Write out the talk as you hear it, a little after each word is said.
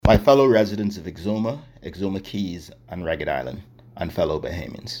My fellow residents of Exuma, Exuma Keys, and Ragged Island, and fellow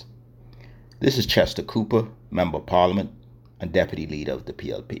Bahamians. This is Chester Cooper, Member of Parliament and Deputy Leader of the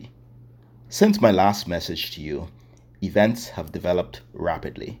PLP. Since my last message to you, events have developed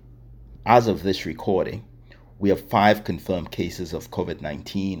rapidly. As of this recording, we have 5 confirmed cases of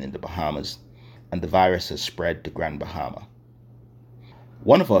COVID-19 in the Bahamas, and the virus has spread to Grand Bahama.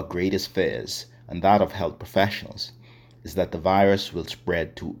 One of our greatest fears, and that of health professionals, is that the virus will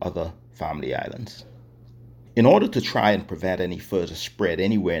spread to other family islands. In order to try and prevent any further spread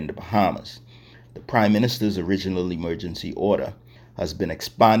anywhere in the Bahamas, the Prime Minister's original emergency order has been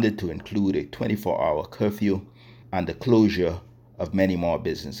expanded to include a 24-hour curfew and the closure of many more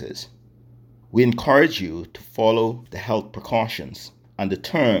businesses. We encourage you to follow the health precautions and the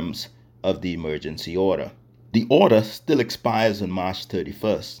terms of the emergency order. The order still expires on March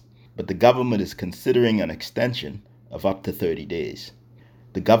 31st, but the government is considering an extension of up to 30 days.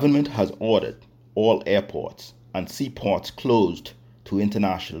 The government has ordered all airports and seaports closed to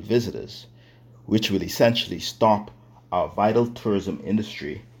international visitors, which will essentially stop our vital tourism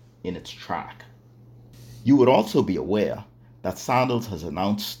industry in its track. You would also be aware that Sandals has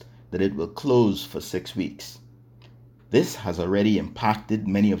announced that it will close for 6 weeks. This has already impacted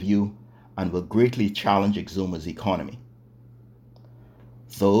many of you and will greatly challenge Exuma's economy.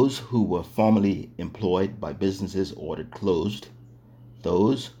 Those who were formerly employed by businesses ordered closed,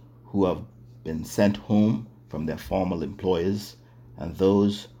 those who have been sent home from their former employers, and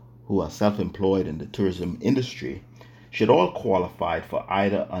those who are self-employed in the tourism industry should all qualify for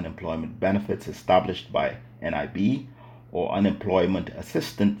either unemployment benefits established by NIB or unemployment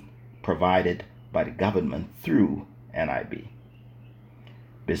assistance provided by the government through NIB.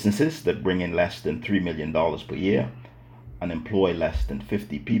 Businesses that bring in less than $3 million per year and employ less than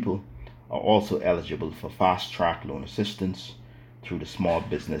 50 people are also eligible for fast-track loan assistance through the Small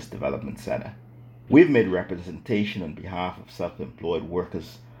Business Development Center. We've made representation on behalf of self-employed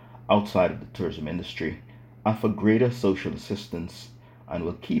workers outside of the tourism industry and for greater social assistance, and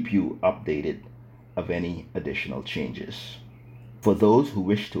will keep you updated of any additional changes. For those who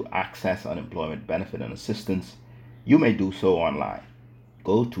wish to access unemployment benefit and assistance, you may do so online.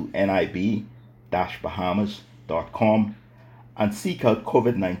 Go to nib-bahamas.com and seek out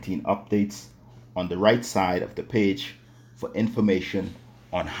COVID-19 updates on the right side of the page for information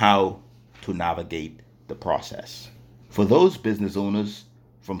on how to navigate the process. For those business owners,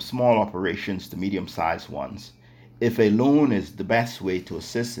 from small operations to medium-sized ones, if a loan is the best way to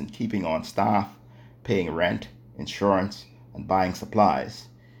assist in keeping on staff, paying rent, insurance, and buying supplies,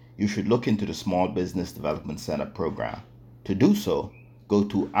 you should look into the Small Business Development Center program. To do so, go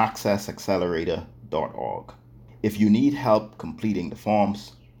to accessaccelerator.org. If you need help completing the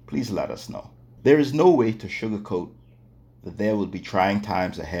forms, please let us know. There is no way to sugarcoat that there will be trying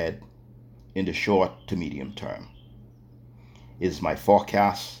times ahead in the short to medium term. It is my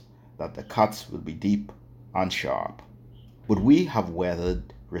forecast that the cuts will be deep and sharp. But we have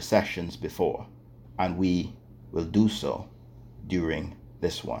weathered recessions before, and we will do so during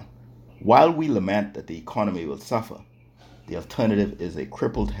this one. While we lament that the economy will suffer, the alternative is a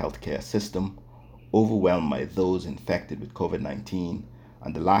crippled healthcare system, overwhelmed by those infected with COVID-19,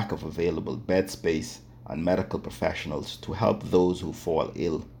 and the lack of available bed space and medical professionals to help those who fall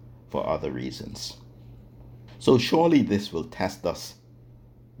ill for other reasons. So surely this will test us,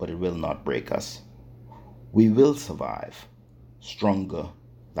 but it will not break us. We will survive, stronger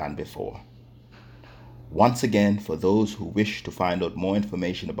than before. Once again, for those who wish to find out more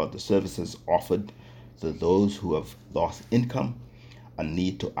information about the services offered to those who have lost income and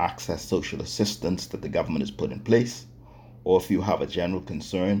need to access social assistance that the government has put in place, or if you have a general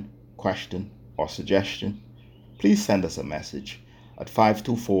concern, question, or suggestion, please send us a message at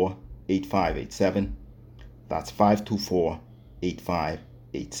 524-8587. That's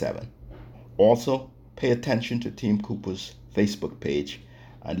 524-8587. Also, pay attention to Team Cooper's Facebook page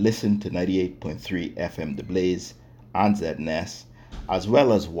and listen to 98.3 FM The Blaze and ZNS, as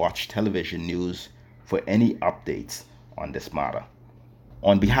well as watch television news for any updates on this matter.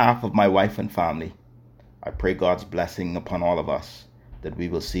 On behalf of my wife and family, I pray God's blessing upon all of us that we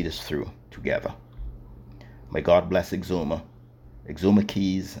will see this through together. May God bless Exuma, Exuma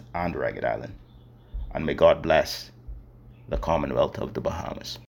Keys, and Ragged Island. And may God bless the Commonwealth of the Bahamas.